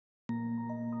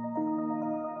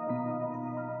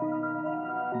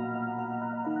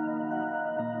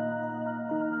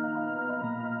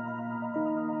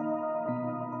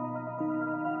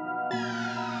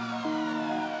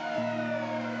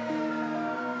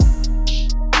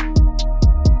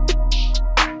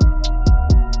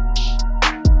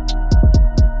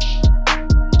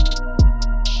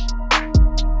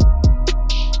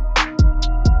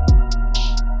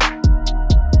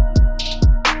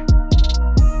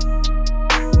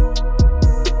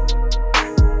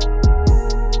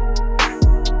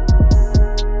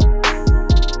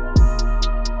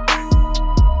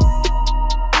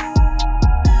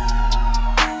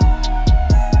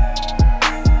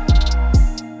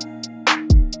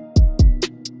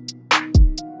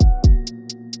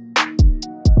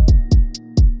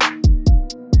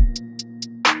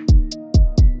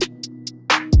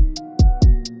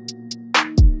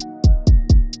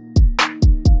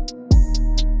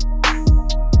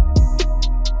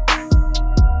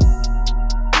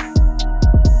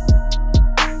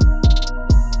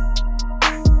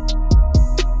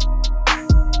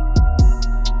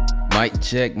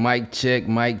check, mic check,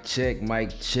 mic check,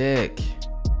 mic check.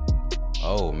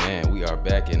 Oh man, we are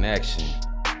back in action.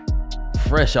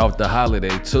 Fresh off the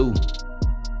holiday too.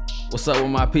 What's up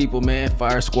with my people, man?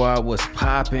 Fire Squad, what's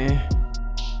poppin'?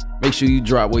 Make sure you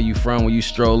drop where you from when you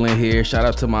stroll in here. Shout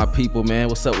out to my people, man.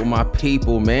 What's up with my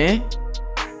people, man?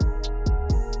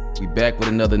 We back with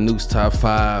another Nuke's Top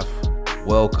 5.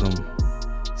 Welcome.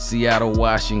 Seattle,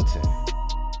 Washington.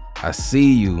 I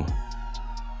see you.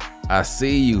 I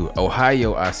see you.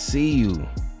 Ohio, I see you.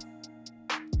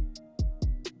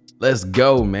 Let's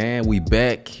go, man. We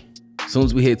back. As soon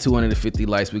as we hit 250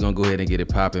 likes, we're gonna go ahead and get it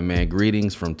popping, man.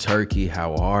 Greetings from Turkey.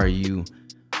 How are you?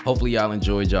 Hopefully y'all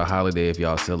enjoyed y'all holiday if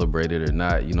y'all celebrated or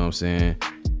not. You know what I'm saying?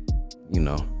 You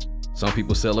know, some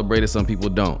people celebrate it, some people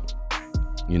don't.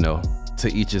 You know,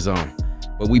 to each his own.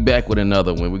 But we back with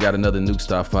another one. We got another Nuke's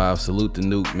Top 5. Salute the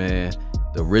Nuke, man.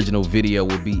 The original video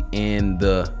will be in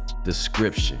the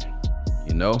description.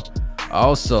 You know?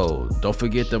 Also, don't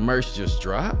forget the merch just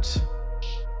dropped.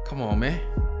 Come on, man.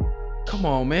 Come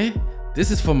on, man.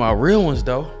 This is for my real ones,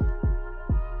 though.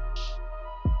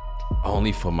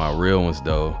 Only for my real ones,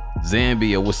 though.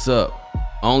 Zambia, what's up?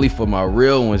 Only for my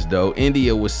real ones, though.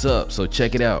 India, what's up? So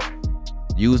check it out.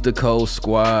 Use the code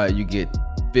SQUAD. You get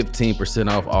 15%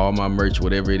 off all my merch,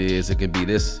 whatever it is. It can be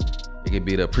this. It can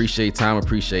be the appreciate time,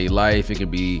 appreciate life. It can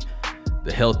be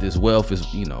the health is wealth,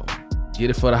 is, you know. Get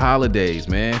it for the holidays,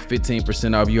 man.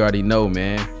 15% off, you already know,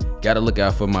 man. Gotta look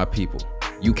out for my people.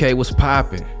 UK was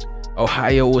popping.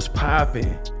 Ohio was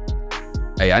popping.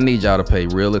 Hey, I need y'all to pay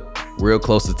real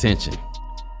close attention,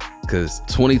 cause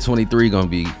 2023 gonna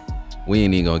be, we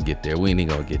ain't even gonna get there. We ain't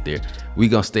even gonna get there. We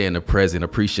gonna stay in the present.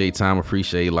 Appreciate time,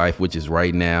 appreciate life, which is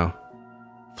right now.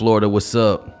 Florida, what's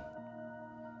up?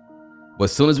 But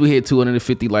as soon as we hit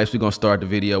 250 likes, we're gonna start the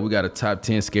video. We got a top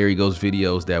 10 scary ghost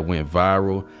videos that went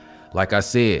viral. Like I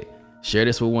said, share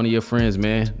this with one of your friends,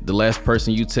 man. The last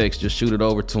person you text, just shoot it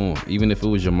over to them, even if it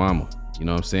was your mama. You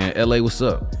know what I'm saying? LA, what's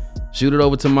up? Shoot it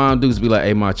over to Mom Dukes. Be like,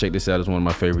 hey, Ma, check this out. It's one of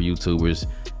my favorite YouTubers.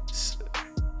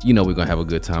 You know we're gonna have a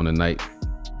good time tonight.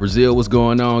 Brazil, what's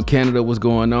going on? Canada, what's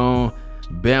going on?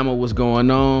 Bama, what's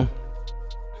going on?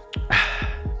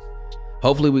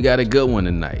 Hopefully we got a good one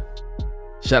tonight.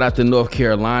 Shout out to North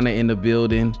Carolina in the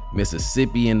building,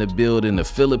 Mississippi in the building, the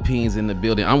Philippines in the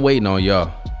building. I'm waiting on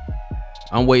y'all.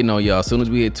 I'm waiting on y'all. As soon as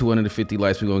we hit 250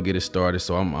 likes, we're gonna get it started.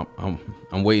 So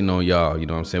I'm waiting on y'all. You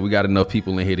know what I'm saying? We got enough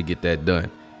people in here to get that done.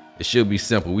 It should be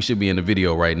simple. We should be in the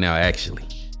video right now, actually.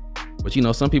 But you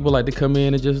know, some people like to come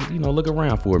in and just, you know, look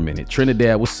around for a minute.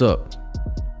 Trinidad, what's up?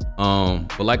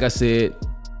 But like I said,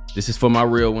 this is for my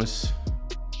real ones.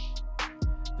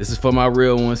 This is for my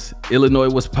real ones. Illinois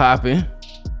was popping.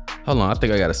 Hold on, I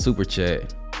think I got a super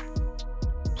chat.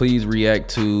 Please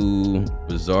react to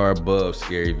bizarre bub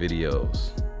scary videos.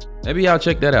 Maybe y'all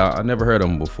check that out. I never heard of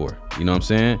them before. You know what I'm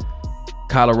saying?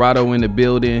 Colorado in the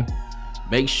building.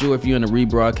 Make sure if you're in the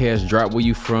rebroadcast, drop where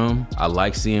you from. I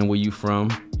like seeing where you from.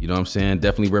 You know what I'm saying?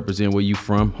 Definitely represent where you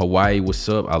from. Hawaii, what's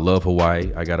up? I love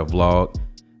Hawaii. I got a vlog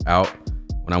out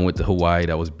when I went to Hawaii.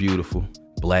 That was beautiful.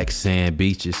 Black sand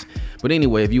beaches. But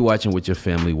anyway, if you're watching with your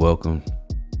family, welcome.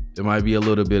 There might be a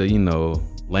little bit of, you know,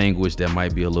 language that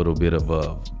might be a little bit of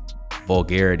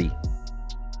vulgarity.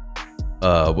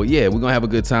 But yeah, we're gonna have a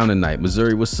good time tonight.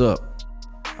 Missouri, what's up?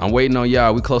 I'm waiting on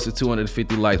y'all. We close to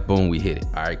 250 likes. Boom, we hit it.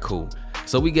 All right, cool.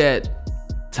 So we got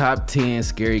top 10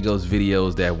 scary ghost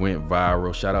videos that went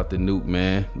viral. Shout out to Nuke,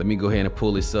 man. Let me go ahead and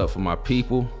pull this up for my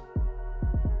people.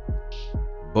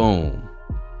 Boom.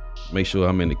 Make sure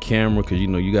I'm in the camera, because you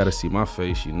know you gotta see my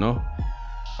face, you know.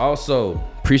 Also,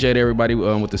 appreciate everybody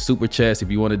with the super chats.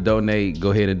 If you want to donate, go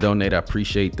ahead and donate. I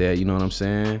appreciate that. You know what I'm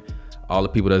saying? All the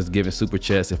people that's giving super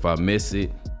chats, if I miss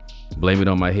it, blame it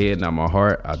on my head, not my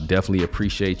heart. I definitely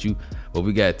appreciate you. But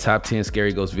we got top 10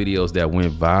 scary ghost videos that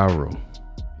went viral.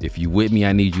 If you with me,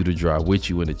 I need you to drop with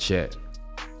you in the chat.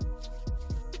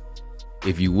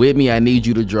 If you with me, I need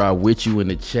you to drop with you in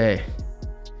the chat.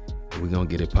 We're gonna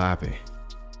get it popping.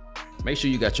 Make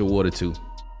sure you got your water too.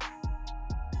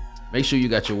 Make sure you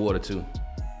got your water too.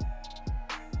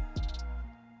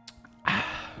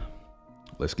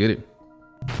 Let's get it.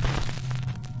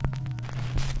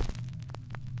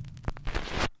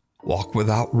 Walk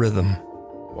without rhythm.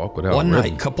 Walk without One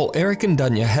rhythm. night, couple Eric and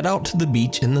Dunya head out to the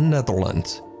beach in the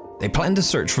Netherlands. They plan to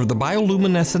search for the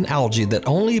bioluminescent algae that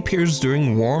only appears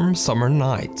during warm summer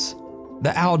nights.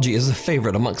 The algae is a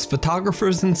favorite amongst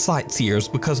photographers and sightseers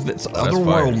because of its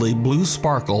otherworldly blue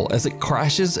sparkle as it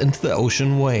crashes into the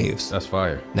ocean waves. That's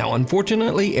fire. Now,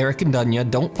 unfortunately, Eric and Dunya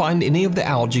don't find any of the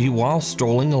algae while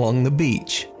strolling along the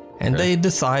beach, and they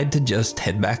decide to just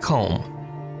head back home.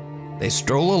 They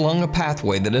stroll along a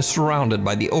pathway that is surrounded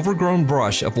by the overgrown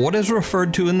brush of what is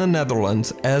referred to in the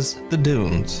Netherlands as the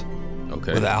dunes.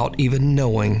 Okay. Without even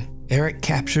knowing, Eric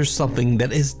captures something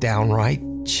that is downright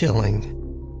chilling.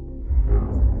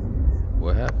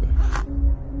 What happened?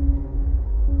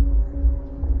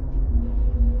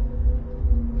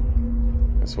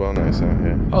 It's well nice out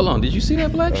here. Hold on, did you see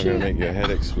that black I'm gonna shit? make your head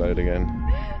explode again.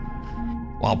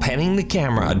 While panning the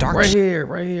camera, a dark Right here.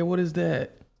 What is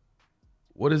that?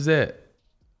 What is that?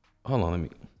 Hold on,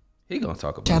 he gonna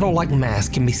talk about it. shadow-like mass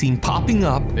can be seen popping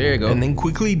up There you go. and then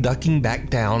quickly ducking back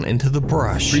down into the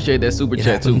brush. Appreciate that super It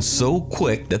chat too. happens so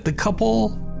quick that the couple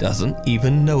doesn't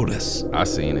even notice. I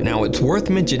seen it. Now, it's worth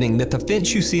mentioning that the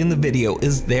fence you see in the video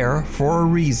is there for a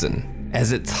reason,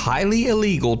 as it's highly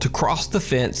illegal to cross the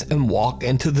fence and walk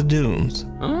into the dunes.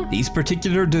 Huh? These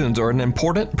particular dunes are an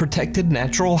important protected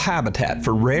natural habitat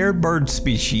for rare bird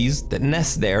species that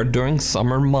nest there during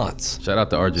summer months. Shout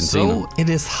out to Argentina. So it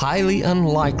is highly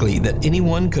unlikely that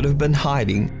anyone could have been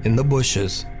hiding in the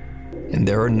bushes. And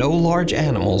there are no large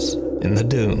animals in the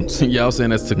dunes. Y'all saying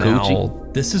that's Takuchi? Now,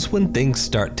 this is when things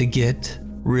start to get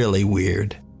really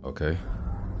weird. Okay.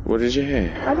 What did you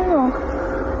hear? I don't know.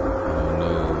 Oh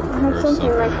no. I heard something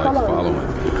like following me.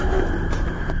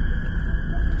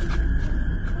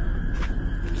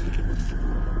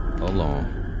 Hold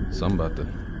on. Something about the.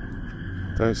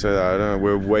 Don't say that. I don't know.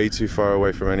 We're way too far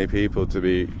away from any people to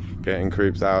be getting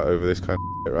creeped out over this kind of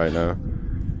shit right now.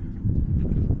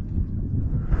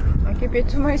 I'll keep it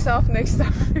to myself next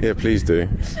time. Yeah, please do.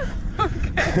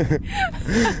 Okay.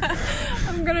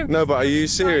 I'm gonna. No, but are you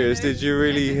serious? Did you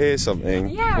really hear something?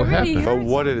 Yeah, What I really happened? But heard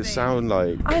what did it something.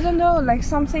 sound like? I don't know, like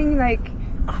something like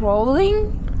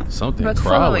crawling, Something but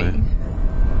crawling. following.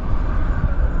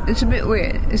 It's a bit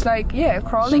weird. It's like, yeah,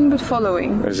 crawling but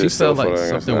following. Is She it still felt like following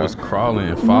us something now? was crawling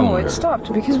and No, following it her.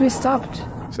 stopped because we stopped.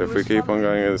 So if we keep on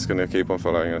going, it's gonna keep on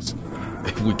following us.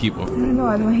 If we keep I on. don't know,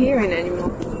 I don't hear it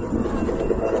anymore.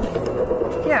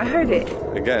 Yeah, I heard it.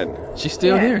 Again. She's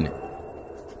still Yeah. hearing it.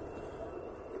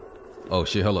 Oh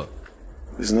shit, hold up.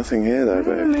 There's nothing here though,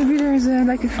 babe. Maybe there's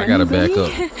like a I friendly gotta back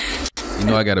bunny. up. You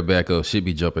know I gotta back up. Shit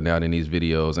be jumping out in these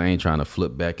videos. I ain't trying to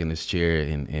flip back in this chair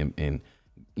and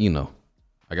you know,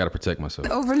 I gotta protect myself.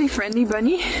 Overly friendly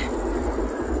bunny.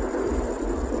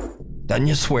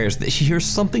 Dunya swears that she hears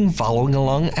something following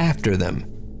along after them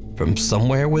from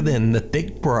somewhere within the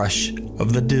thick brush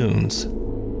of the dunes.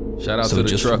 Shout out So to the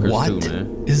just truckers what too,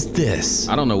 man. is this?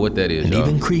 I don't know what that is, And y'all.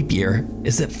 even creepier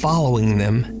is it following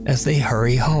them as they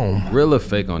hurry home. Real or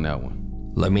fake on that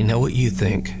one? Let me know what you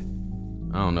think.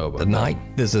 I don't know about The that. Night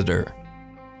Visitor.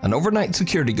 An overnight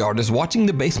security guard is watching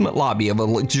the basement lobby of a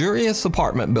luxurious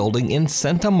apartment building in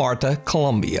Santa Marta,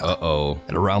 Colombia. Uh-oh.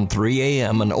 At around 3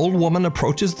 a.m., an old woman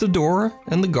approaches the door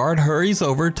and the guard hurries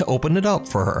over to open it up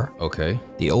for her. Okay.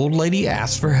 The old lady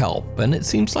asks for help, and it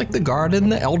seems like the guard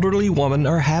and the elderly woman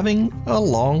are having a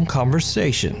long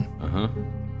conversation. Uh-huh.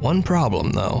 One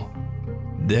problem, though.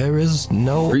 There is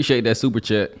no Appreciate that super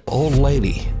chat. old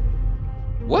lady.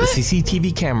 The What?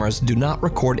 CCTV cameras do not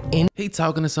record He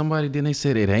talking to somebody, then they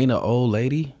said it ain't an old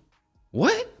lady?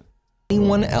 What?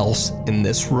 anyone else in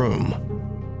this room.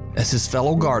 As his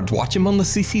fellow guards watch him on the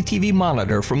CCTV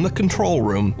monitor from the control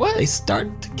room, What? they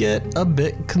start to get a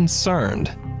bit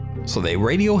concerned. So they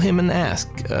radio him and ask,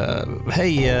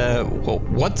 hey,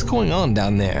 what's going on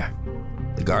down there?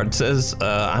 The guard says,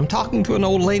 I'm talking to an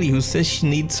old lady who says she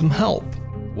needs some help.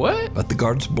 What? But the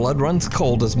guard's blood runs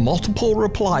cold as multiple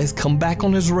replies come back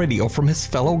on his radio from his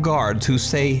fellow guards who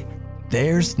say,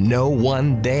 there's no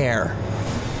one there.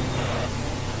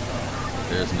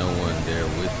 There's no one there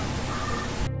with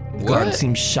you. The guard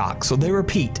seems shocked, so they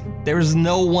repeat, there is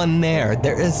no one there.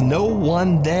 There is no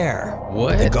one there.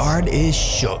 What? The guard is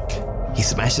shook. He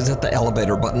smashes at the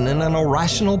elevator button in an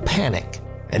irrational panic,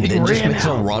 and He then just ran makes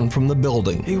a out. run from the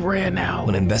building. He ran out.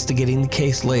 When investigating the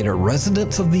case later,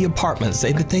 residents of the apartment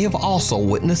say that they have also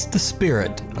witnessed the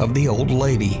spirit of the old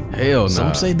lady. Hell no.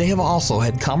 Some say they have also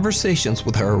had conversations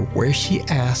with her where she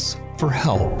asks for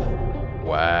help.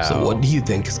 Wow. So what do you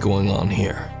think is going on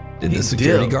here? Did He the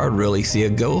security dipped. guard really see a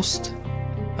ghost?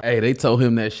 Hey, they told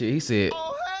him that shit. He said,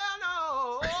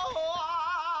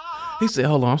 he said,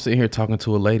 hold on, I'm sitting here talking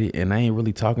to a lady and I ain't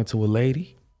really talking to a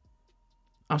lady.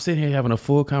 I'm sitting here having a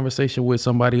full conversation with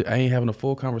somebody I ain't having a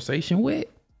full conversation with.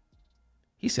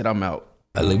 He said, I'm out.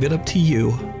 I leave it up to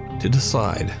you to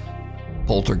decide.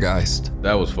 Poltergeist.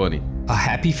 That was funny. A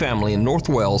happy family in North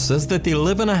Wales says that they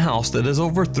live in a house that is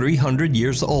over 300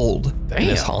 years old and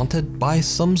is Damn. haunted by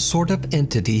some sort of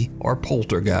entity or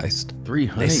poltergeist.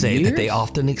 300 They say years? that they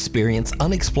often experience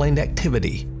unexplained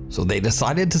activity, So they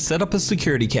decided to set up a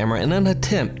security camera in an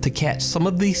attempt to catch some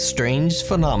of these strange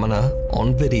phenomena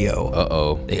on video.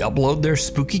 Uh-oh. They upload their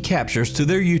spooky captures to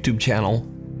their YouTube channel,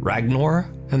 Ragnar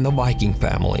and the Viking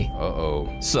Family. Uh-oh.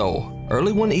 So,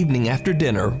 early one evening after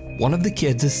dinner, one of the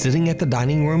kids is sitting at the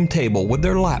dining room table with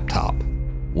their laptop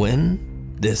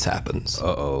when this happens.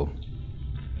 Uh-oh.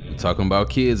 We're talking about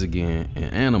kids again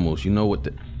and animals. You know what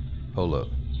the... Hold up.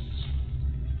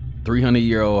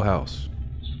 300-year-old house.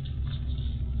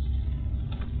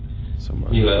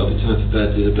 Somebody. Anyway, it'll be time for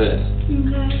bed, do the bed. Okay.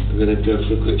 I'm gonna go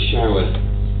for a quick shower.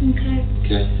 Okay.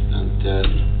 Okay? And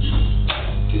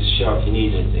just shout if you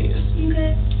need anything.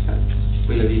 Yeah? Okay.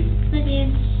 We love you. Love you.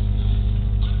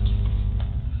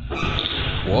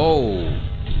 Whoa.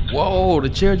 Whoa, the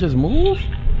chair just moved?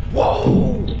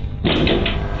 Whoa.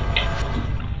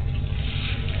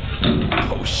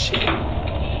 Oh, shit.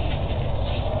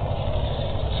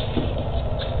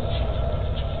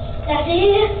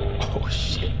 Daddy? Oh,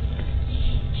 shit.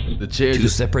 The chair Two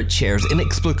just... separate chairs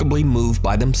inexplicably move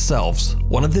by themselves,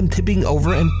 one of them tipping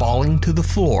over and falling to the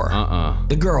floor.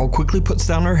 The girl quickly puts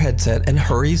down her headset and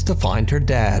hurries to find her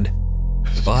dad.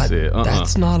 But said,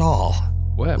 that's not all.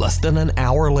 What happened? Less than an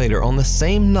hour later on the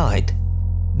same night,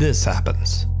 this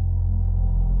happens.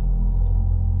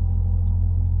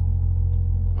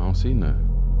 I don't see nothing.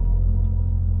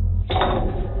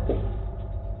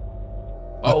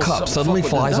 A cup suddenly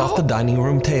flies off the dining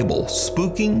room table,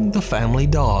 spooking the family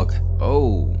dog.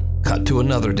 Oh. Cut to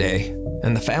another day,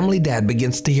 and the family dad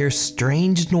begins to hear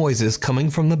strange noises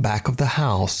coming from the back of the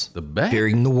house. The back?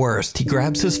 Fearing the worst, he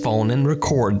grabs his phone and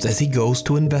records as he goes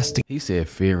to investigate. He said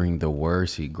fearing the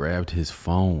worst, he grabbed his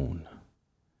phone.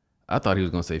 I thought he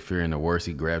was gonna say fearing the worst,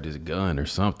 he grabbed his gun or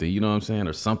something, you know what I'm saying?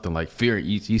 Or something like fearing,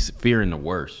 he's fearing the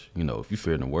worst. You know, if you're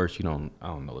fearing the worst, I don't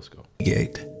know, let's go.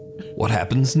 What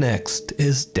happens next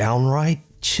is downright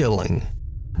chilling.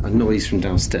 A noise from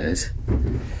downstairs.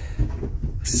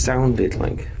 It sounded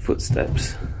like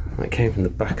footsteps. It came from the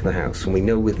back of the house, and we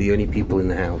know we're the only people in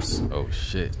the house. Oh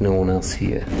shit. No one else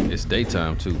here. It's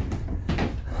daytime too.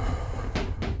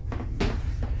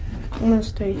 I'm gonna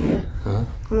stay here. Huh? I'm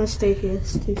gonna stay here.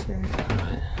 It's too scary.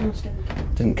 Alright. I'm gonna stay here.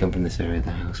 Didn't come from this area of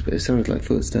the house, but it sounded like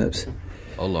footsteps.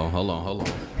 Hold on.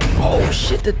 Oh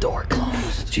shit, the door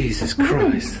closed. Jesus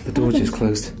Christ, the door just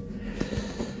closed.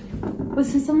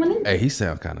 Was there someone in? Hey, he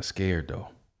sound kind of scared though.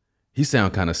 I'm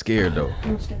gonna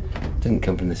stay here. Didn't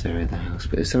come from this area of the house,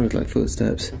 but it sounded like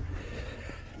footsteps.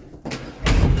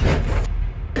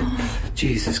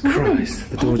 Jesus Christ,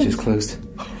 the door just closed.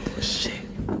 Oh shit.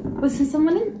 Was there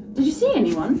someone in? Did you see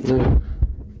anyone? No.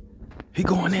 He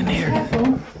going in there.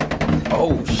 Careful.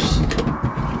 Oh shit.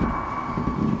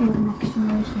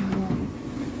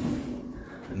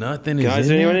 Nothing is Guys,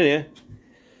 is in anyone there? in here?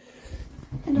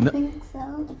 I don't think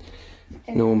so.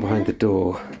 No one behind the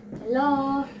door.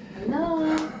 Hello?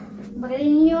 Hello?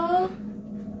 Marinho?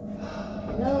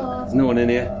 Hello? There's no one in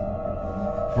here.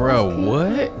 Bro,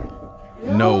 what?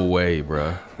 No way,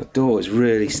 bro. The door is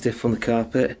really stiff on the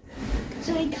carpet.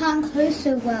 So he can't close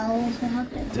so well. So how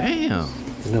could Damn.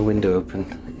 There's no window open.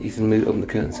 Ethan, move open the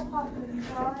curtains.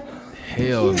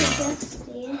 Hell no.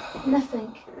 dusty.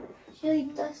 Nothing. It's really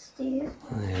dusty. Yeah,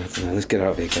 I don't know. Let's get out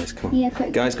of here, guys. Come on. Yeah,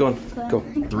 quick. Guys, go on. Go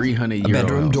on. 300-year-old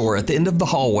Bedroom house. door at the end of the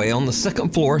hallway on the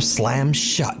second floor slams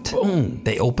shut. Boom.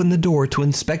 They open the door to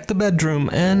inspect the bedroom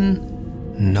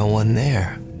and no one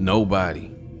there. Nobody.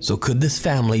 So could this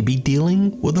family be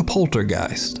dealing with a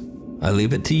poltergeist? I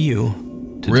leave it to you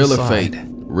to Real or decide. fake?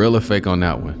 Real or fake on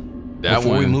that one? That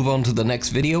Before one. we move on to the next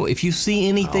video, if you see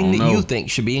anything I that don't know. you think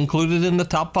should be included in the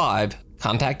top 5,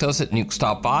 contact us at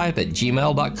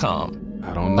nukestop5@gmail.com.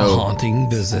 I don't A know. haunting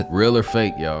visit. Real or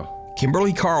fake, y'all?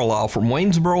 Kimberly Carlisle from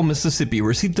Waynesboro, Mississippi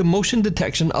received a motion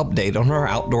detection update on her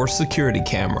outdoor security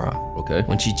camera. Okay.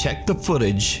 When she checked the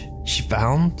footage, she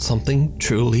found something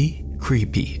truly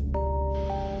creepy.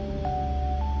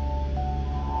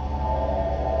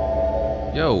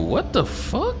 Yo, what the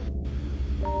fuck?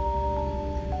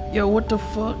 Yo, what the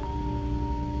fuck?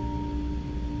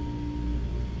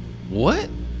 What?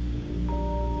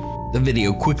 The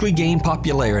video quickly gained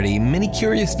popularity. Many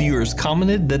curious viewers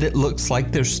commented that it looks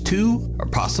like there's 2 or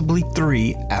possibly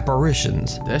 3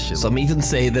 apparitions. That shit. Some even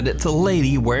say that it's a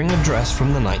lady wearing a dress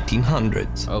from the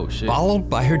 1900s. Oh shit. Followed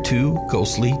by her 2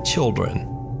 ghostly children.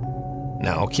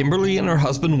 Now, Kimberly and her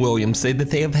husband William say that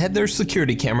they have had their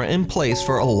security camera in place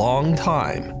for a long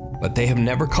time, but they have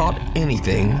never caught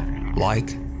anything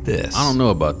like this. I don't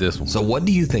know about this one. So what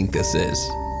do you think this is?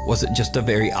 Was it just a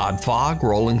very odd fog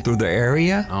rolling through their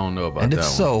area? I don't know about And that if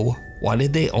one. so, why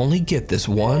did they only get this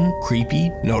one creepy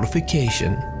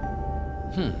notification?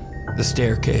 The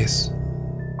staircase.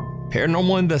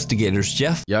 Paranormal investigators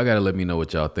Jeff. Y'all gotta let me know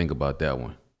what y'all think about that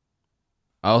one.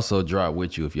 I also drop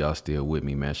with you if y'all still with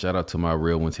me, man. Shout out to my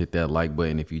real ones. Hit that like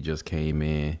button if you just came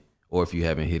in or if you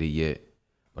haven't hit it yet.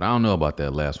 But I don't know about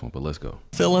that last one, but let's go.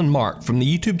 Phil and Mark from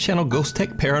the YouTube channel Ghost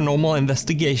Tech Paranormal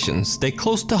Investigations stay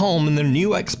close to home in their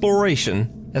new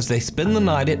exploration as they spend the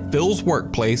night at Phil's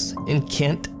workplace in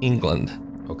Kent, England.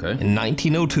 Okay. In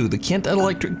 1902, the Kent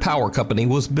Electric Power Company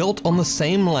was built on the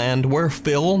same land where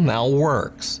Phil now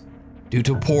works. Due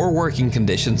to poor working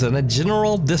conditions and a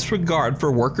general disregard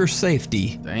for worker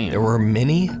safety, there were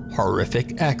many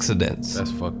horrific accidents.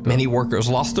 That's fucked up. Many workers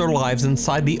lost their lives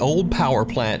inside the old power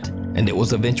plant, and it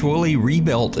was eventually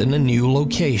rebuilt in a new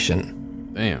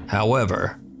location. Damn.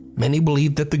 However, many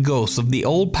believe that the ghosts of the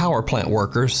old power plant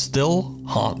workers still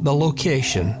haunt the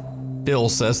location. Bill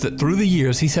says that through the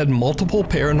years he's had multiple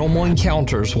paranormal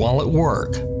encounters while at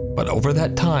work, but over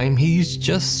that time he's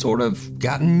just sort of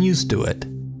gotten used to it.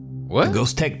 What? The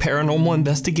Ghost Tech Paranormal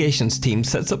Investigations team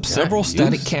sets up several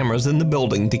static cameras in the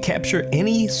building to capture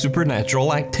any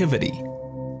supernatural activity.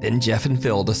 Then Jeff and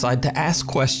Phil decide to ask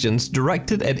questions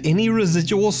directed at any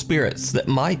residual spirits that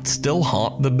might still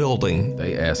haunt the building.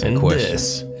 They asking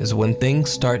questions. This is when things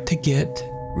start to get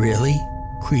really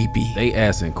creepy. They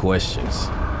asking questions.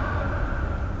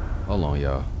 Hold on,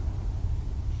 y'all.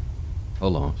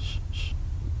 Hold on. Shh, shh.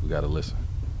 We gotta listen.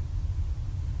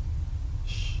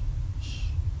 Shh, shh.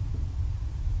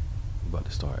 We about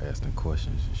to start asking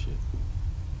questions and shit.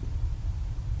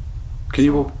 Can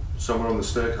you walk? Someone on the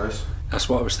staircase. That's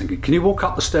what I was thinking. Can you walk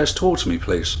up the stairs towards me,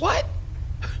 please? What?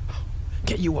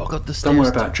 Can you walk up the stairs? Don't worry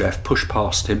about Jeff. Push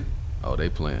past him. Oh, they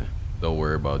playing. Don't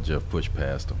worry about Jeff. Push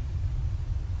past him.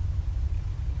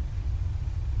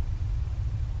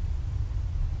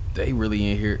 They really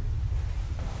in here.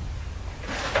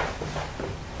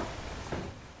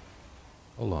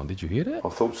 Hold on, did you hear that? I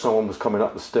thought someone was coming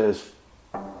up the stairs.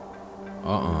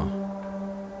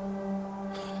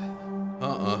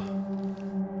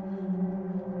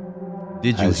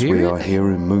 Did you As hear we it? are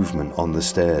hearing movement on the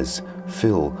stairs,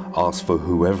 Phil asks for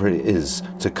whoever it is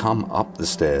to come up the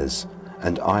stairs,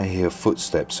 and I hear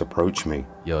footsteps approach me.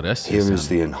 Yo, that's Here is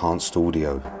the enhanced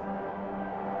audio.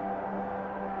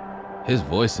 His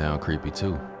voice sound creepy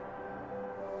too.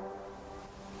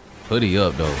 Hoodie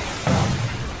up though.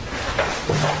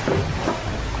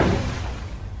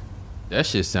 That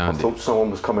shit I sounded. thought someone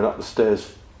was coming up the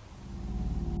stairs.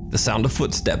 The sound of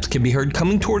footsteps can be heard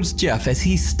coming towards Jeff as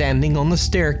he's standing on the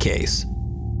staircase.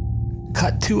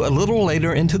 Cut to a little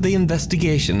later into the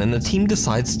investigation and the team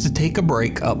decides to take a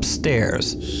break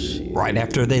upstairs. Shit. Right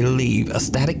after they leave, a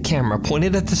static camera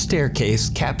pointed at the staircase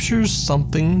captures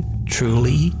something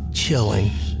truly chilling.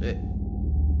 Shit.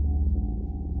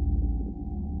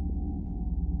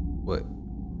 What?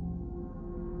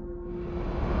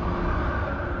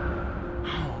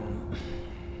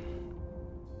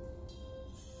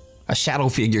 A shadow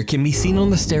figure can be seen on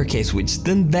the staircase, which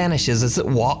then vanishes as it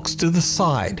walks to the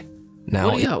side.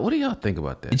 Now, What do y'all think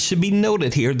about that? it should be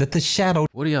noted here that the shadow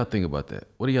What do y'all think about that?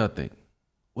 What do y'all think?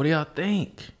 What do y'all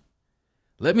think?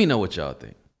 Let me know what y'all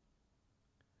think.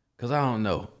 Cause I don't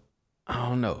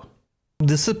know.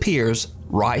 disappears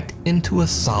right into a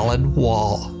solid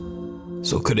wall.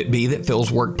 So could it be that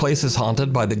Phil's workplace is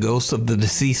haunted by the ghosts of the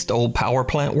deceased old power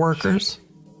plant workers?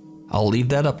 I'll leave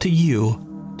that up to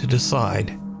you to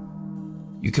decide.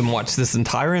 You can watch this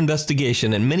entire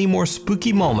investigation and many more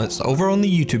spooky moments over on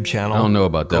the YouTube channel. I don't know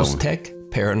about that Ghost one. Tech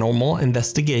Paranormal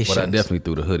Investigations. But I definitely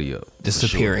threw the hoodie up.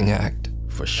 Disappearing Act.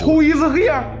 For sure. Who is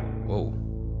here? Whoa.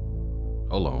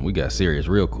 Hold on, we got serious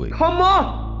real quick. Come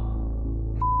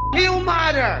on! You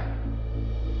matter!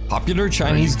 Popular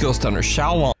Chinese ghost hunter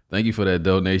Xiaolong Thank you for that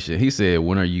donation. He said,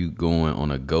 when are you going on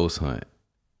a ghost hunt?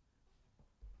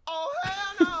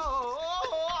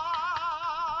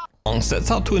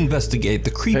 sets out to investigate the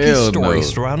creepy Hell story no.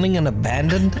 surrounding an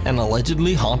abandoned and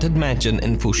allegedly haunted mansion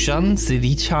in Foshan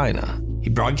City, China. He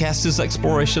broadcasts his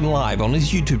exploration live on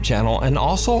his YouTube channel and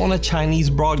also on a Chinese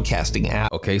broadcasting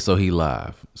app. Okay, so he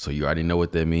live. So you already know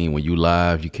what that means. When you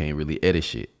live, you can't really edit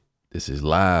shit. This is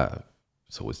live,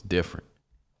 so it's different.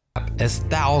 As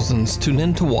thousands tune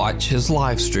in to watch his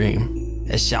live stream.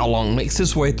 As Xiaolong makes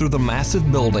his way through the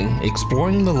massive building,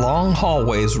 exploring the long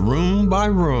hallways room by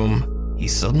room, he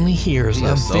suddenly hears He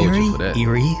a a soldier very for that.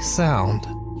 eerie sound.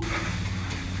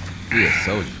 He a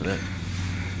soldier for that.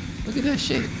 Look at that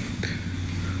shit.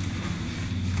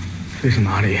 这是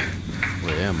哪里？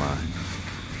 Where am I?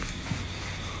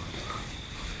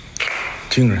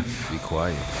 惊人！ Be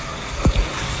quiet.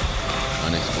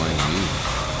 Unexplained music.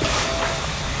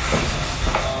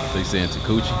 They saying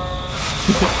Takuchi.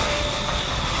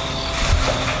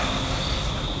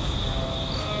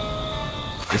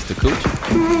 It's the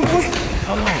coochie.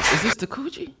 Hold on, is this the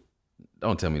coochie?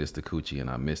 Don't tell me this the coochie and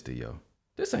I missed it, yo.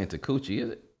 This ain't the coochie, is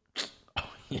it? Oh,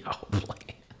 y'all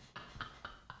playing.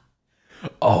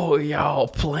 Oh, y'all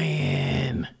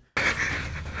playing.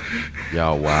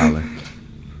 Y'all wildin'.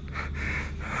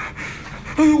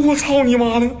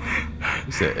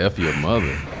 He said F your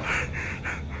mother.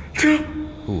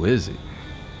 Who is it?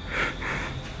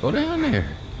 Go down there.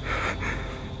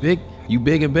 You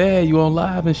big and bad, you on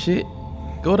live and shit.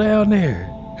 Go down there.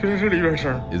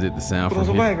 Is it the sound from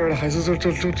here?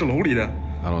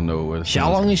 I don't know what it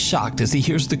Xiaolong is shocked as he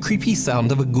hears the creepy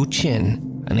sound of a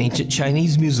guqin, an ancient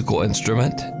Chinese musical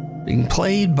instrument, being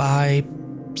played by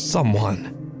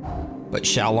someone. But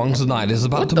Xiaolong's night is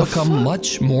about to become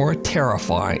much more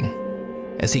terrifying.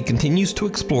 As he continues to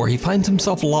explore, he finds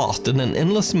himself lost in an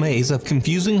endless maze of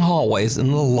confusing hallways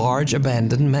in the large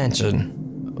abandoned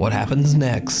mansion. What happens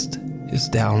next is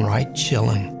downright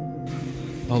chilling.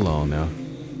 Hold on now.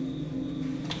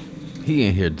 He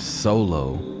in here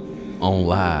solo on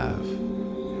live.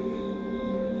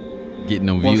 Getting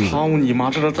them views.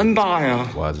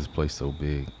 Why is this place so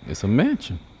big? It's a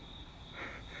mansion.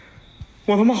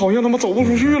 Whoa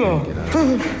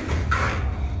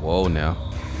now.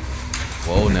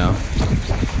 Whoa now.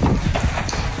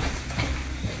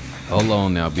 Hold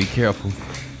on now, be careful.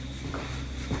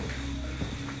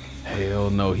 Hell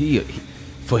no, he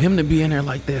for him to be in there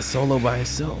like that solo by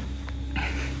himself.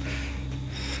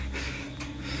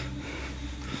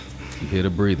 You hear the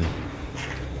breathing.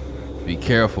 Be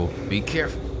careful, be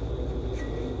careful.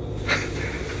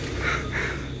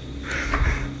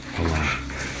 Hold on.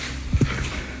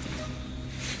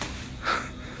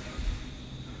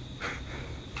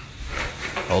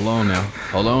 Hold on now,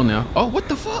 hold on now. Oh, what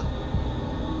the fuck?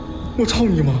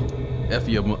 F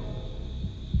your mother.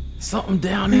 Something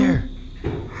down there.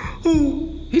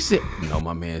 He said, no,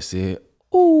 my man said,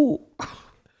 ooh.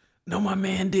 No, my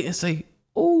man didn't say,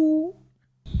 ooh.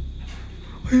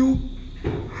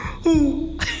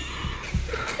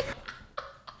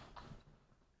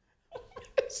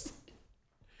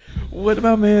 What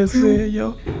my man said,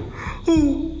 yo?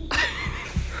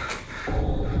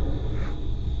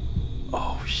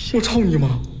 Oh, shit.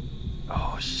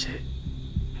 Oh, shit.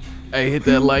 Hey, hit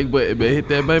that like button, man. Hit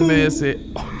that. My man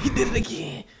said, oh, he did it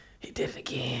again. He did it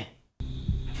again.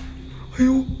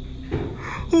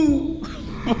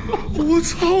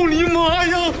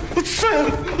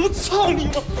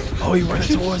 Oh, he running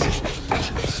towards it.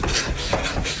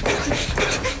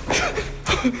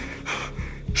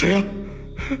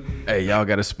 Hey, y'all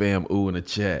gotta spam ooh in the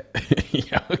chat.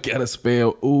 Y'all gotta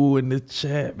spam ooh in the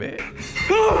chat, man.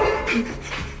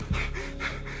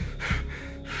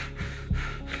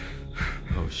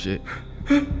 Oh shit.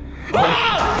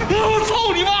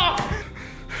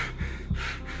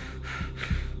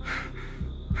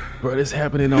 Bro, this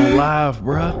happening on live,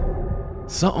 bro.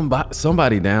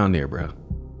 Somebody down there, bro.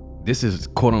 This is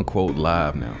quote unquote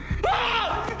live now.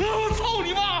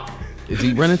 Is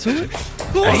he running to it?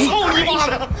 Hey,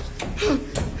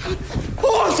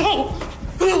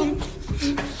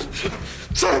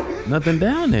 nothing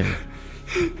down there.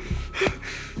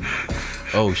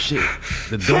 Oh shit.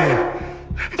 The door.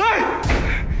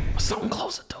 Something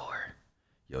close the door.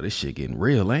 Yo, this shit getting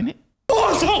real, ain't it?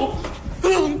 Hold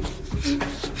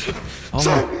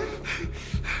on.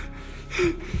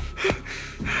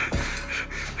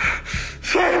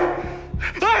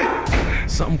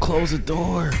 Something close the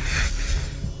door.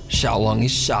 Xiaolong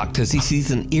is shocked as he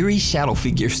sees an eerie shadow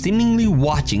figure seemingly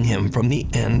watching him from the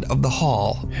end of the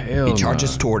hall. He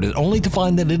charges toward it only to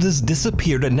find that it has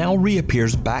disappeared and now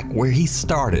reappears back where he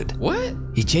started. What?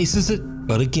 He chases it,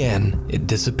 but again, it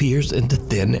disappears into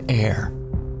thin air.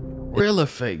 Real or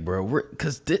fake, bro?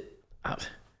 Cause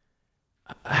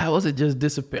how was it just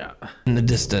disappear? In the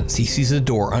distance, he sees a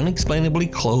door unexplainably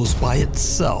closed by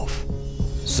itself.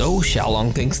 So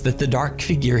Xiaolong thinks that the dark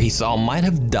figure he saw might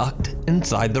have ducked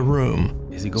inside the room.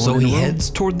 Is he going so in the he room?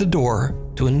 heads toward the door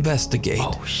to investigate.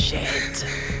 Oh shit.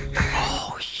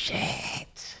 Oh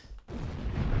shit.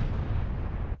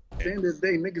 End this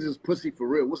day, niggas is pussy for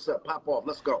real. What's up? Pop off.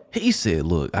 Let's go. He said,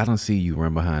 look, I don't see you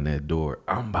run behind that door.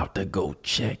 I'm about to go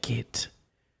check it.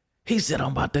 He said,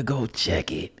 I'm about to go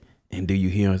check it. And do you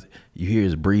hear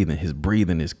his breathing? His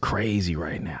breathing is crazy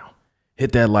right now.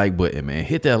 Hit that like button, man.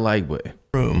 Hit that like button.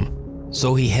 Room.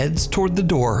 So he heads toward the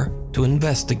door to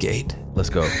investigate. Let's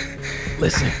go.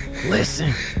 Listen,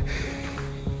 listen.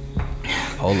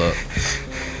 Hold up.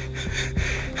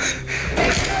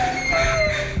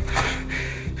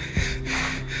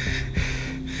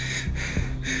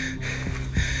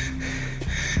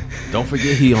 Don't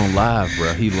forget he on live,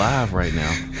 bro. He live right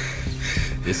now.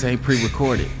 This ain't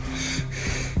pre-recorded.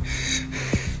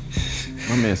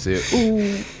 My man said,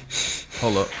 ooh.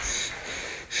 Hold up.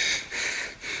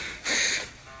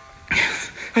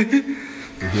 You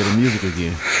hear the music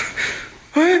again.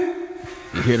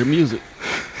 You hear the music.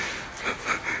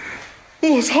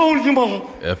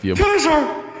 F your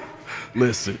mom.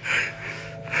 Listen.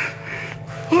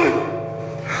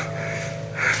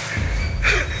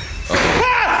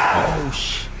 Oh,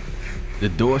 shit. The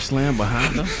door slammed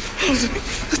behind him.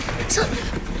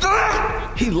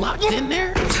 He locked in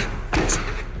there?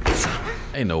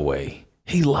 Ain't no way.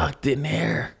 He locked in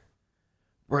there.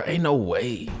 Bro, ain't no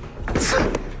way.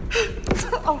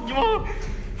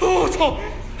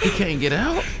 He can't get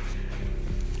out?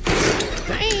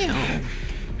 Damn.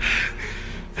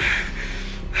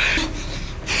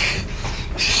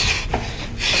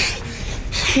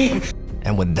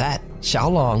 And with that,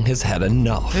 Xiaolong has had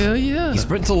enough. Hell yeah. He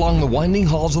sprints along the winding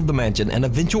halls of the mansion and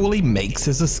eventually makes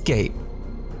his escape.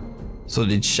 So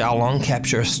did Xiaolong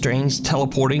capture a strange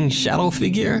teleporting shadow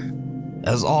figure?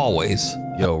 As always.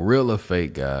 Yo, real or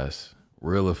fake, guys?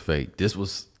 Real or fake? This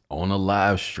was on a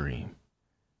live stream.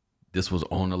 So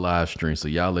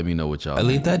y'all let me know what y'all I think.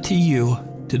 leave that to you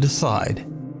to decide.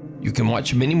 You can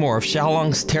watch many more of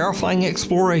Xiaolong's terrifying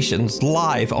explorations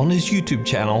live on his YouTube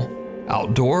channel,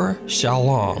 Outdoor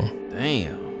Xiaolong.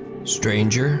 Damn.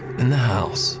 Stranger in the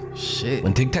house. Shit.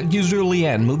 When TikTok user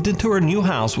Leanne moved into her new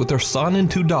house with her son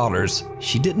and 2 daughters,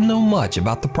 she didn't know much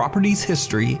about the property's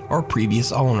history or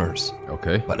previous owners.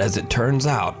 Okay. But as it turns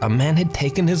out, a man had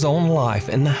taken his own life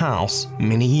in the house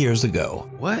many years ago.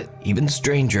 What? Even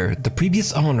stranger, the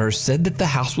previous owners said that the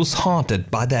house was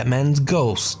haunted by that man's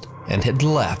ghost and had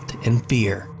left in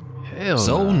fear. Hell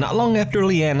So, no. not long after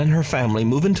Leanne and her family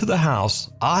move into the house,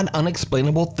 odd,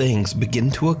 unexplainable things begin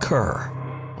to occur.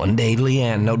 One day,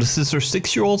 Leanne notices her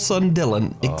 6-year-old son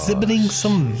Dylan exhibiting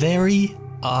some very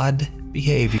odd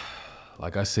behavior.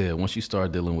 Like I said, once you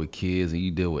start dealing with kids and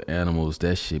you deal with animals,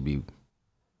 that shit different.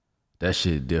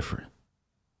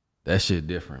 That shit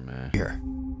different, man. Here.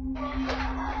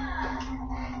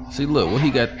 See, look, what he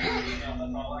got.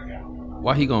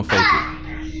 Why he gonna fake it?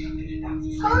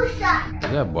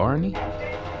 Is that Barney?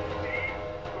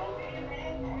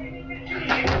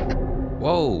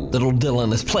 Whoa. Little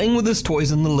Dylan is playing with his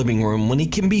toys in the living room when he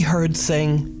can be heard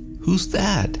saying, "Who's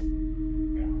that?"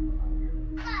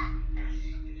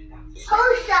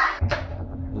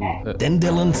 Then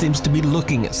Dylan seems to be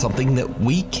looking at something that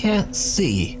we can't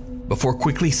see before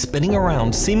quickly spinning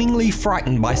around, seemingly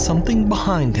frightened by something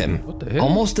behind him. What the hell?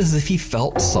 Almost as if he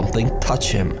felt something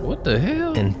touch him. What the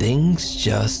hell? And things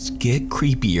just get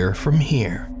creepier from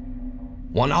here.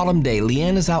 One autumn day,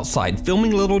 Leanne is outside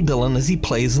filming little Dylan as he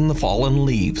plays in the fallen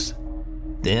leaves.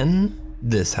 Then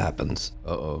this happens.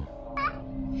 Uh-oh.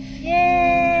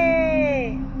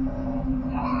 Yay!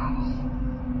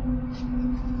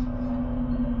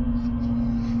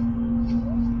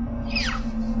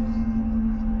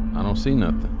 I don't see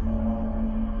nothing.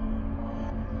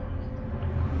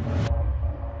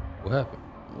 What happened?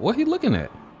 What he looking at?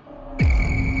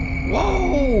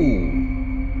 Whoa!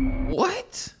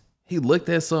 What? He looked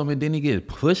at something and then he get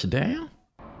pushed down?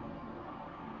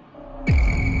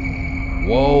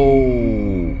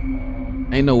 Whoa!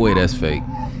 Ain't no way that's fake.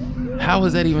 How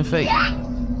is that even fake?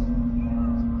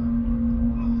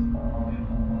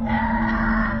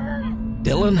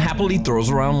 Dylan happily throws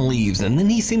around leaves and then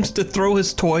he seems to throw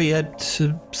his toy at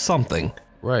something.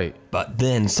 Right. But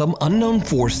then some unknown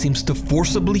force seems to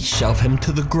forcibly shove him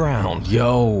to the ground.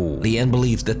 Yo. Leanne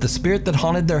believes that the spirit that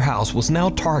haunted their house was now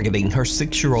targeting her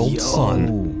 6-year-old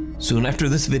son. Soon after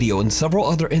this video and several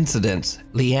other incidents,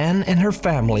 Leanne and her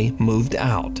family moved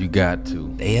out. You got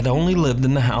to. They had only lived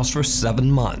in the house for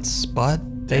 7 months, but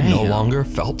they no longer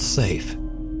felt safe.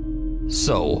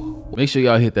 So, make sure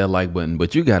y'all hit that like button,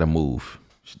 but you gotta move.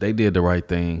 They did the right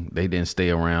thing. They didn't stay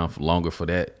around for longer for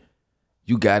that.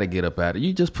 You gotta get up out of it.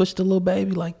 You just pushed a little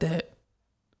baby like that.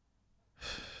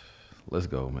 Let's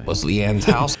go, man. Was Leanne's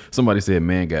house Somebody said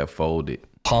man got folded.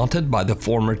 Haunted by the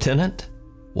former tenant?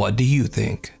 What do you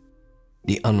think?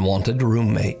 The unwanted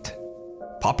roommate.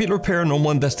 Popular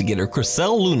paranormal investigator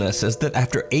Chriselle Luna says that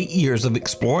after 8 years of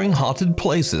exploring haunted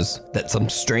places, that some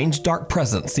strange dark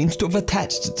presence seems to have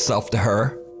attached itself to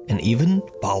her and even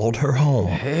followed her home.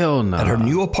 Hell no. At her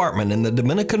new apartment in the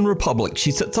Dominican Republic,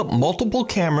 she sets up multiple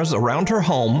cameras around her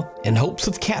home in hopes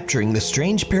of capturing the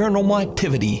strange paranormal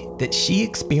activity that she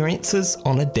experiences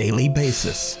on a daily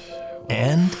basis.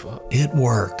 And it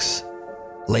works.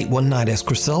 Late one night as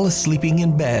Chriselle is sleeping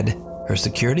in bed, her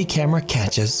security camera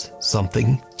catches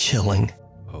something chilling.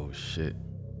 Oh shit.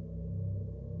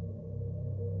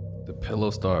 The pillow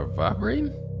started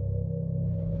vibrating?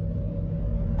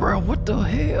 Bro, what the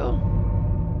hell?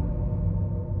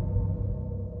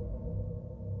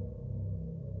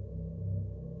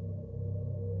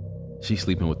 she's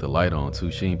sleeping with the light on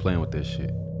too. She ain't playing with that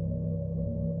shit.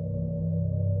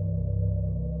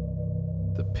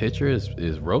 The picture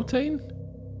is rotating?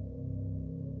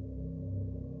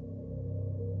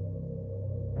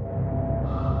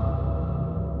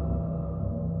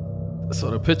 So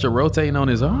the picture rotating on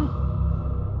his own?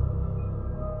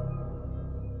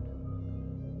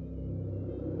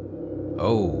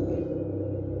 Oh.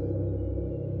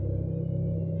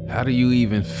 How do you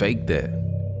even fake that?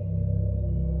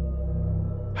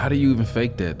 How do you even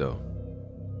fake that though?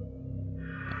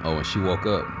 Oh, and she woke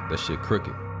up. That shit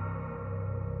crooked.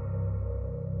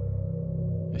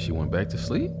 And she went back to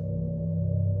sleep?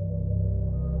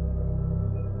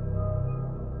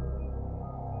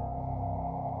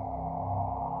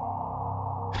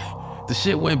 The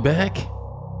shit went back?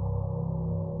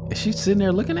 Is she sitting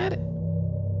there looking at it?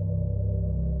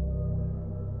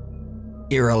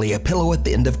 Eerily, a pillow at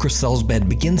the end of Chriselle's bed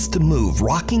begins to move,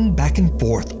 rocking back and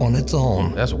forth on its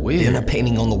own. That's weird. Then a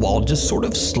painting on the wall just sort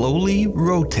of slowly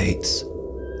rotates.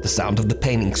 The sound of the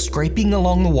painting scraping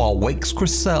along the wall wakes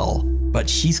Chriselle, but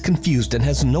she's confused and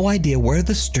has no idea where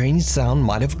the strange sound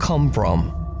might have come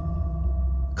from.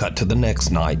 Cut to the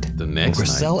next night. And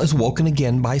Chriselle is woken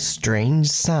again by strange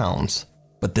sounds,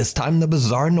 but this time the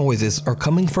bizarre noises are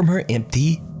coming from her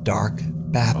empty, dark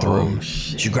bathroom. Oh,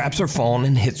 shit. She grabs her phone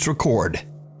and hits record.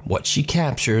 What she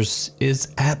captures is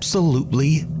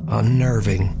absolutely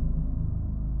unnerving.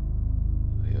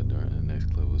 Leo during the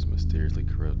next clip was mysteriously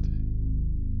corrupted.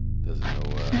 Doesn't know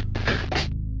why.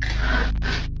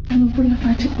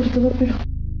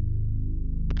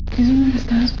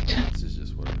 This is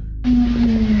just what I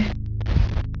heard.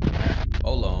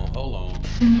 Hold on.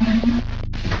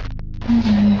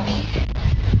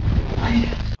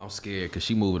 I'm scared because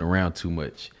she moving around too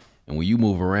much. And when you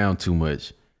move around too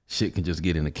much, shit can just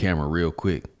get in the camera real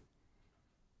quick.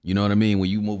 You know what I mean? When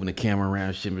you moving the camera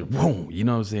around, shit, boom, you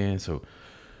know what I'm saying? So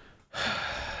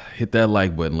hit that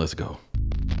like button, let's go.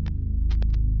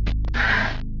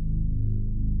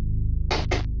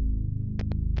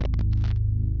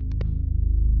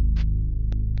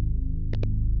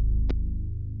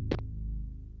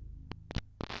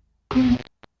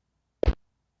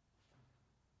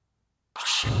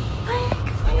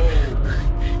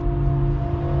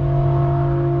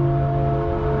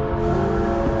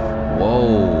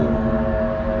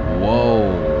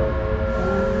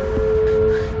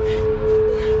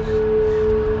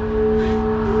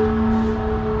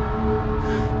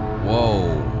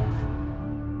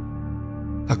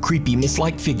 Creepy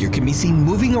mist-like figure can be seen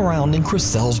moving around in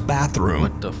Chriselle's bathroom.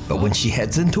 What the fuck? But when she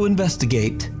heads in to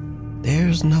investigate,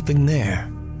 there's nothing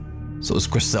there. So is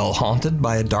Chriselle haunted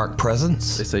by a dark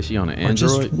presence? They say she on an Or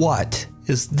Android? just what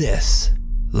is this?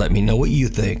 Let me know what you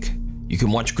think. You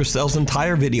can watch Chriselle's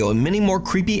entire video and many more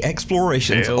creepy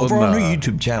explorations Hell over on her nah.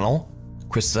 YouTube channel,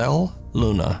 Chriselle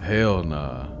Luna. Hell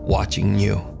nah. Watching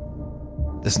you.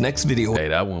 This next video Hey,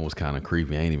 that one was kind of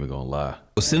creepy. I ain't even gonna lie.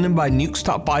 was sent in by Nuke's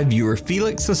Top 5 viewer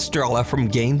Felix Estrella from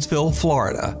Gainesville,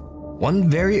 Florida. One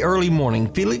very early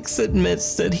morning, Felix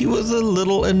admits that he was a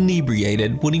little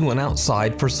inebriated when he went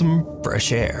outside for some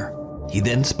fresh air. He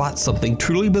then spots something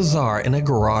truly bizarre in a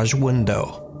garage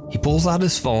window. He pulls out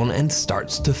his phone and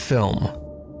starts to film.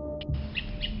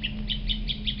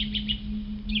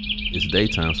 It's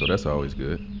daytime, so that's always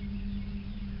good.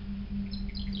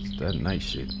 It's that night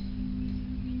shit.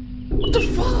 What the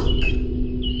fuck?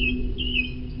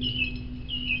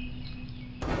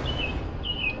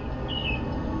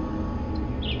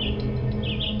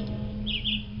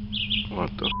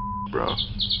 What the bro?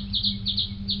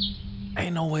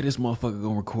 Ain't no way this motherfucker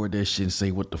gonna record that shit and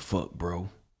say what the fuck, bro.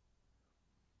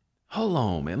 Hold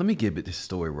on, man. Let me get this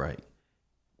story right.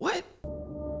 What?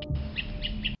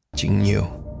 Watching you.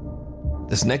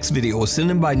 This next video was sent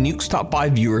in by Nuke's Top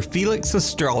 5 viewer Felix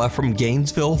Estrella from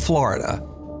Gainesville, Florida.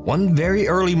 One very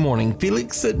early morning,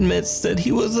 Felix admits that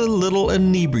he was a little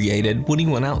inebriated when he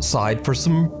went outside for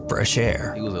some fresh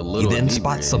air. He was a little He then inebriated.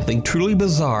 spots something truly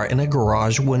bizarre in a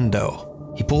garage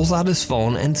window. He pulls out his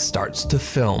phone and starts to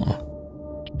film.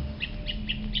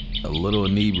 A little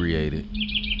inebriated.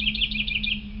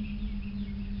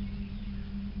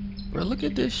 Bro, look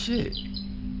at this shit.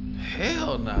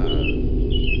 Hell nah.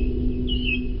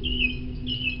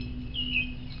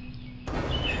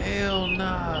 Hell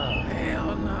nah.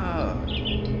 Hell nah.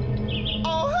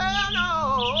 Oh, hell no!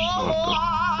 What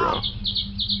the bro?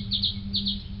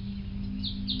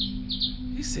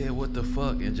 He said what the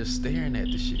fuck and just staring at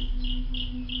the shit.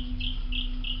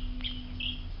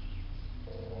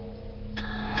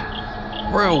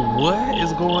 Bro, what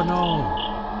is going on?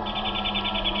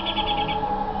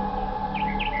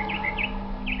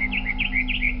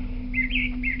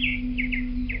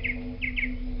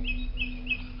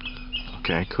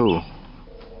 Okay, cool.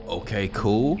 Okay,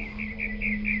 cool.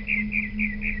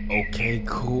 Okay,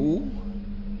 cool.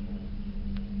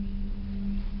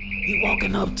 He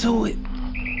walking up to it.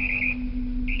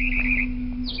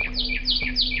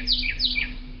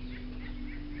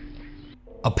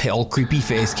 A pale, creepy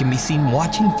face can be seen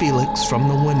watching Felix from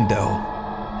the window.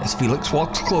 As Felix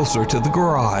walks closer to the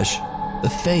garage, the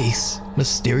face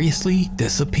mysteriously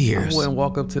disappears. I wouldn't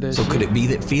walk up to that So shit. could it be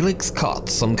that Felix caught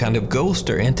some kind of ghost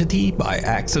or entity by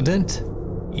accident?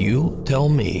 You tell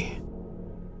me.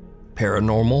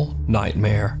 Paranormal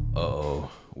Nightmare.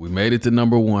 Uh-oh. We made it to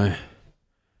number 1.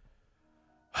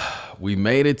 We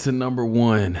made it to number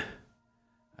 1.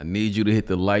 I need you to hit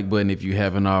the like button if you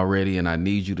haven't already, and I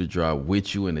need you to drop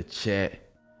with you in the chat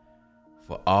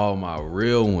for all my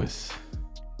real ones.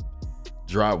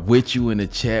 Drop with you in the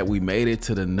chat. We made it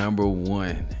to the number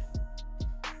 1.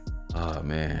 Oh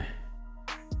man.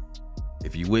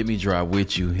 If you with me, drop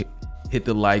with you. Hit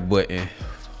the like button.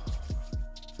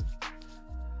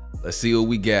 Let's see what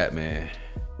we got, man.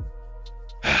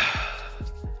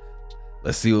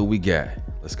 Let's see what we got.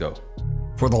 Let's go.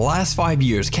 For the last 5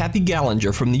 years, Kathy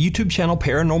Gallinger from the YouTube channel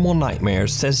Paranormal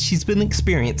Nightmares says she's been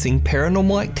experiencing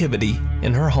paranormal activity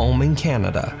in her home in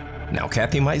Canada. Now,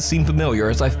 Kathy might seem familiar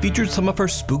as I've featured some of her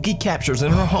spooky captures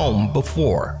in her home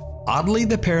before. Oddly,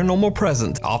 the paranormal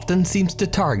presence often seems to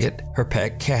target her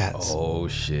pet cats. Oh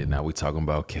shit, now we talking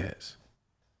about cats.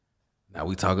 Now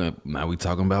we talking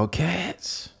about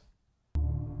cats.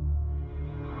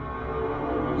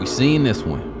 We seen this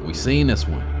one. We seen this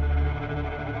one.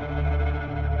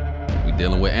 We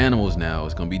dealing with animals now.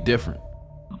 It's gonna be different.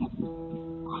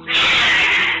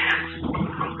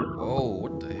 Oh,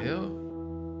 what the hell?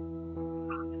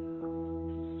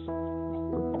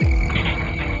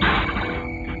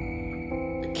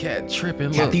 The cat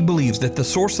tripping. Kathy believes that the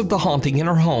source of the haunting in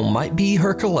her home might be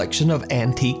her collection of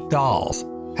antique dolls.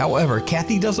 However,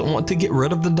 Kathy doesn't want to get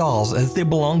rid of the dolls as they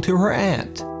belong to her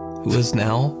aunt, who has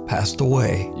now passed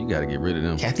away. You gotta get rid of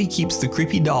them. Kathy keeps the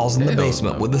creepy dolls in the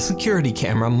basement with a security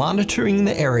camera monitoring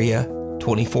the area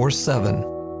 24/7.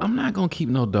 I'm not gonna keep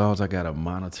no dolls. I gotta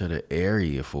monitor the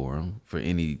area for them for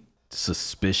any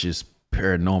suspicious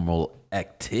paranormal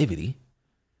activity.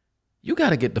 You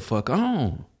gotta get the fuck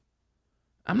on.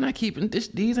 I'm not keeping this.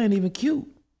 These ain't even cute.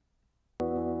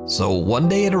 So one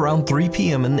day at around 3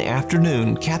 p.m. in the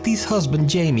afternoon, Kathy's husband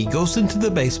Jamie goes into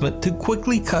the basement to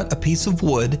quickly cut a piece of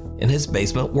wood in his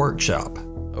basement workshop.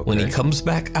 Okay. When he comes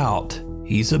back out,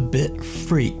 he's a bit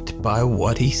freaked by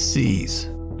what he sees.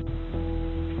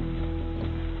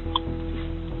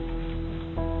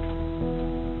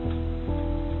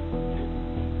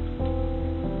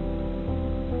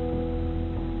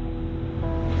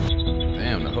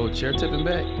 Damn, the whole chair tipping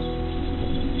back.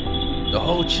 The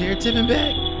whole chair tipping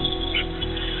back.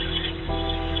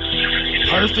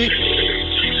 Perfect.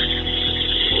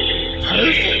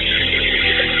 Perfect.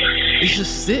 It's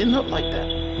just sitting up like that.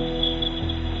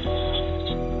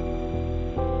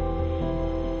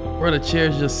 Bro, the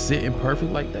chair's just sitting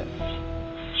perfect like that.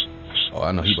 Oh,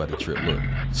 I know he about to trip. Look.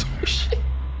 Oh, shit.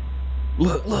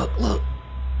 Look, look, look.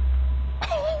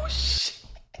 Oh, shit.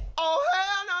 Oh,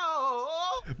 hell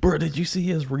no. Bro, did you see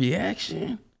his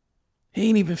reaction? He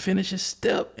ain't even finished his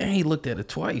step, and he looked at it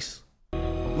twice.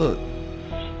 Look.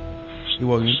 He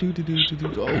walking in,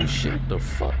 oh shit, the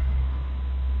fuck?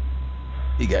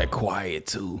 He got quiet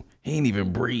too. He ain't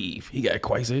even breathe. He got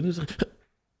quiet. So he was like,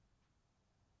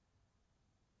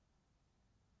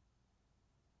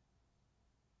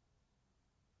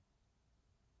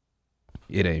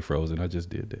 it ain't frozen. I just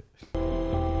did that.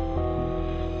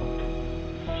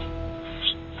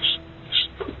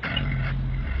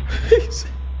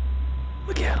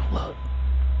 Look at him, look.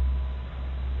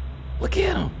 Look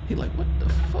at him. He like, what the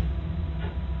fuck?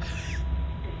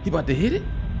 He about to hit it?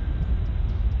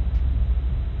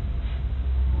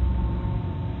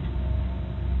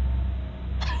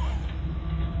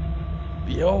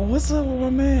 Yo, what's up with my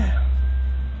man?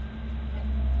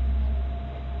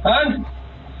 Hun?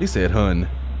 He said, hun.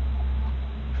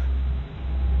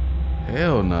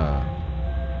 Hell nah.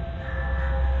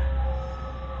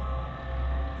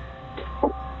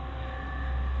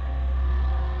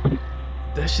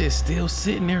 That shit's still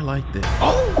sitting there like that.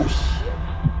 Oh,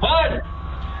 shit. Bud!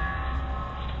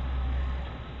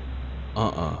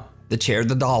 The chair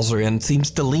the dolls are in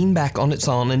seems to lean back on its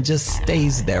own and just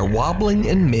stays there, wobbling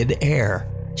in mid-air.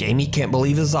 Jamie can't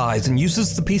believe his eyes and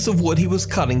uses the piece of wood he was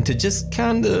cutting to just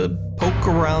kinda poke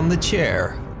around the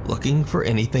chair, looking for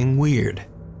anything weird.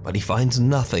 But he finds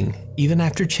nothing, even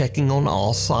after checking on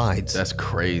all sides. That's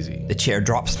crazy. The chair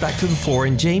drops back to the floor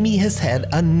and Jamie has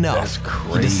had enough. That's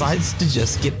crazy. He decides to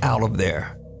just get out of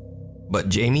there. But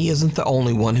Jamie isn't the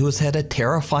only one who has had a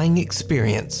terrifying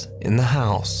experience in the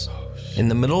house. In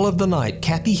the middle of the night,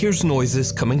 Kathy hears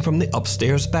noises coming from the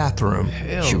upstairs bathroom.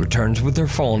 She returns with her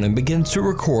phone and begins to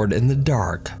record in the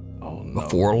dark.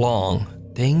 Before long,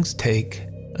 things take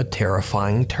a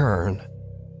terrifying turn.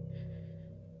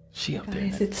 She up there.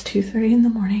 Guys, it's 2:30 in the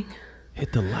morning.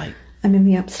 Hit the light. I'm in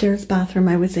the upstairs bathroom.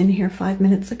 I was in here 5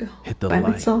 minutes ago. Hit the by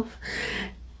light. myself.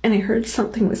 And I heard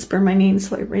something whisper my name,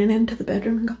 so I ran into the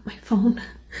bedroom and got my phone.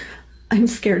 I'm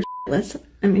scared shitless.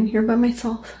 I'm in here by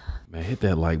myself. Man, hit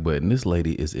that like button. This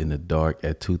lady is in the dark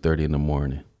at 2:30 in the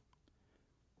morning.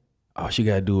 All she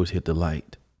gotta do is hit the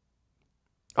light.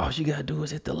 All she gotta do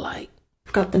is hit the light.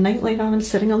 I've got the nightlight on. I'm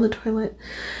sitting on the toilet.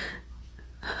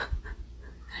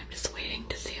 I'm just waiting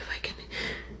to see if I can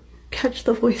catch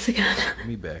the voice again. Let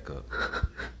me back up.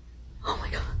 Oh my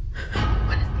god.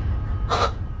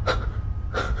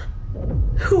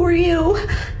 Who are you?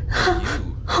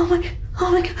 Oh my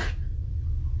god.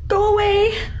 Go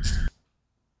away.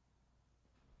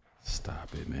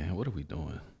 Stop it, man. What are we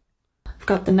doing? I've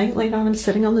got the nightlight on. I'm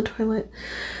sitting on the toilet.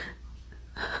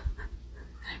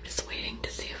 I'm just waiting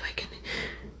to see if I can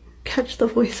catch the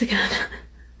voice again.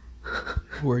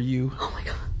 Who are you? Oh my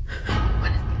god.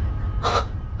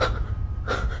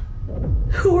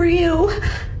 Who are you?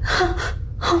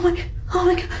 Oh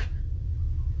my god.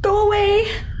 Go away.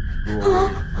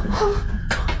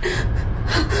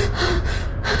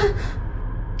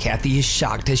 Kathy is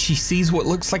shocked as she sees what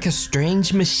looks like a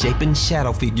strange, misshapen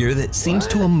shadow figure that seems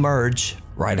to emerge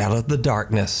right out of the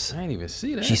darkness. I didn't even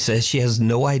see that. She says she has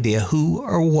no idea who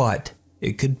or what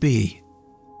it could be.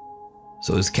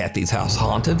 So is Kathy's house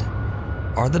haunted?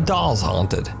 Are the dolls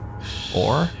haunted?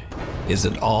 Or is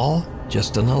it all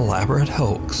just an elaborate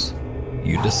hoax?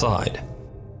 You decide.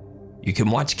 You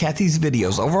can watch Kathy's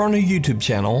videos over on her YouTube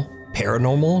channel,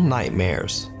 Paranormal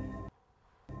Nightmares.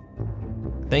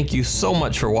 Thank you so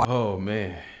much for watching. Oh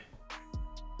man.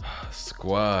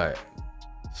 Squad.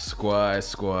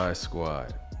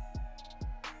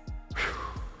 Whew.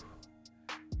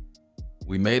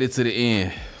 We made it to the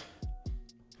end.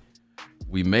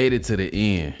 We made it to the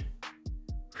end.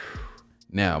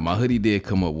 Now, my hoodie did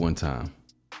come up one time.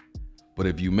 But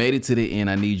if you made it to the end,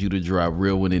 I need you to drop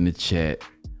real one in the chat.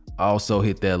 Also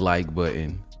hit that like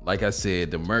button. Like I said,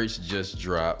 the merch just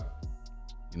dropped.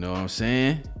 You know what I'm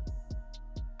saying?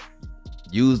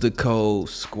 Use the code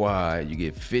SQUAD. You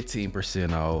get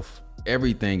 15% off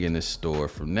everything in the store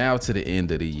from now to the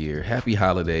end of the year. Happy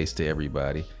holidays to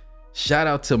everybody. Shout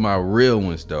out to my real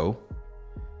ones though.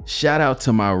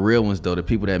 The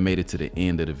people that made it to the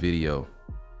end of the video.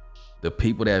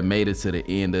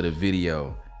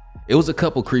 It was a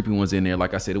couple creepy ones in there.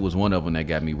 Like I said, it was one of them that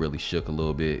got me really shook a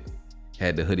little bit.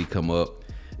 Had the hoodie come up.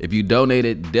 If you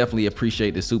donated, definitely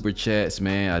appreciate the super chats,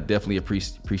 man. I definitely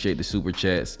appreciate the super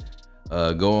chats.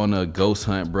 Go on a ghost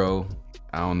hunt, bro.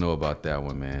 I don't know about that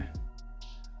one, man.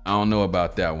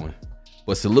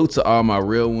 But salute to all my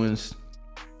real ones.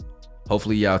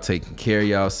 Hopefully y'all taking care of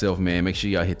y'allself, man. Make sure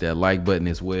y'all hit that like button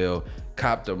as well.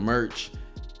 Cop the merch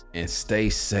and stay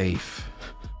safe.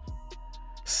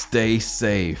 Stay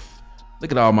safe.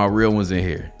 Look at all my real ones in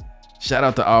here. Shout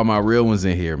out to all my real ones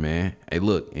in here, man. Hey,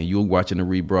 look, and you watching the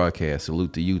rebroadcast.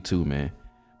 Salute to you too, man.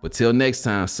 But till next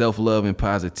time, self-love and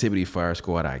positivity, Fire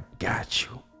Squad. I got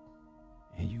you.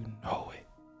 And you know it.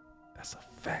 That's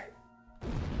a fact.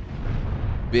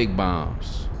 Big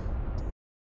bombs.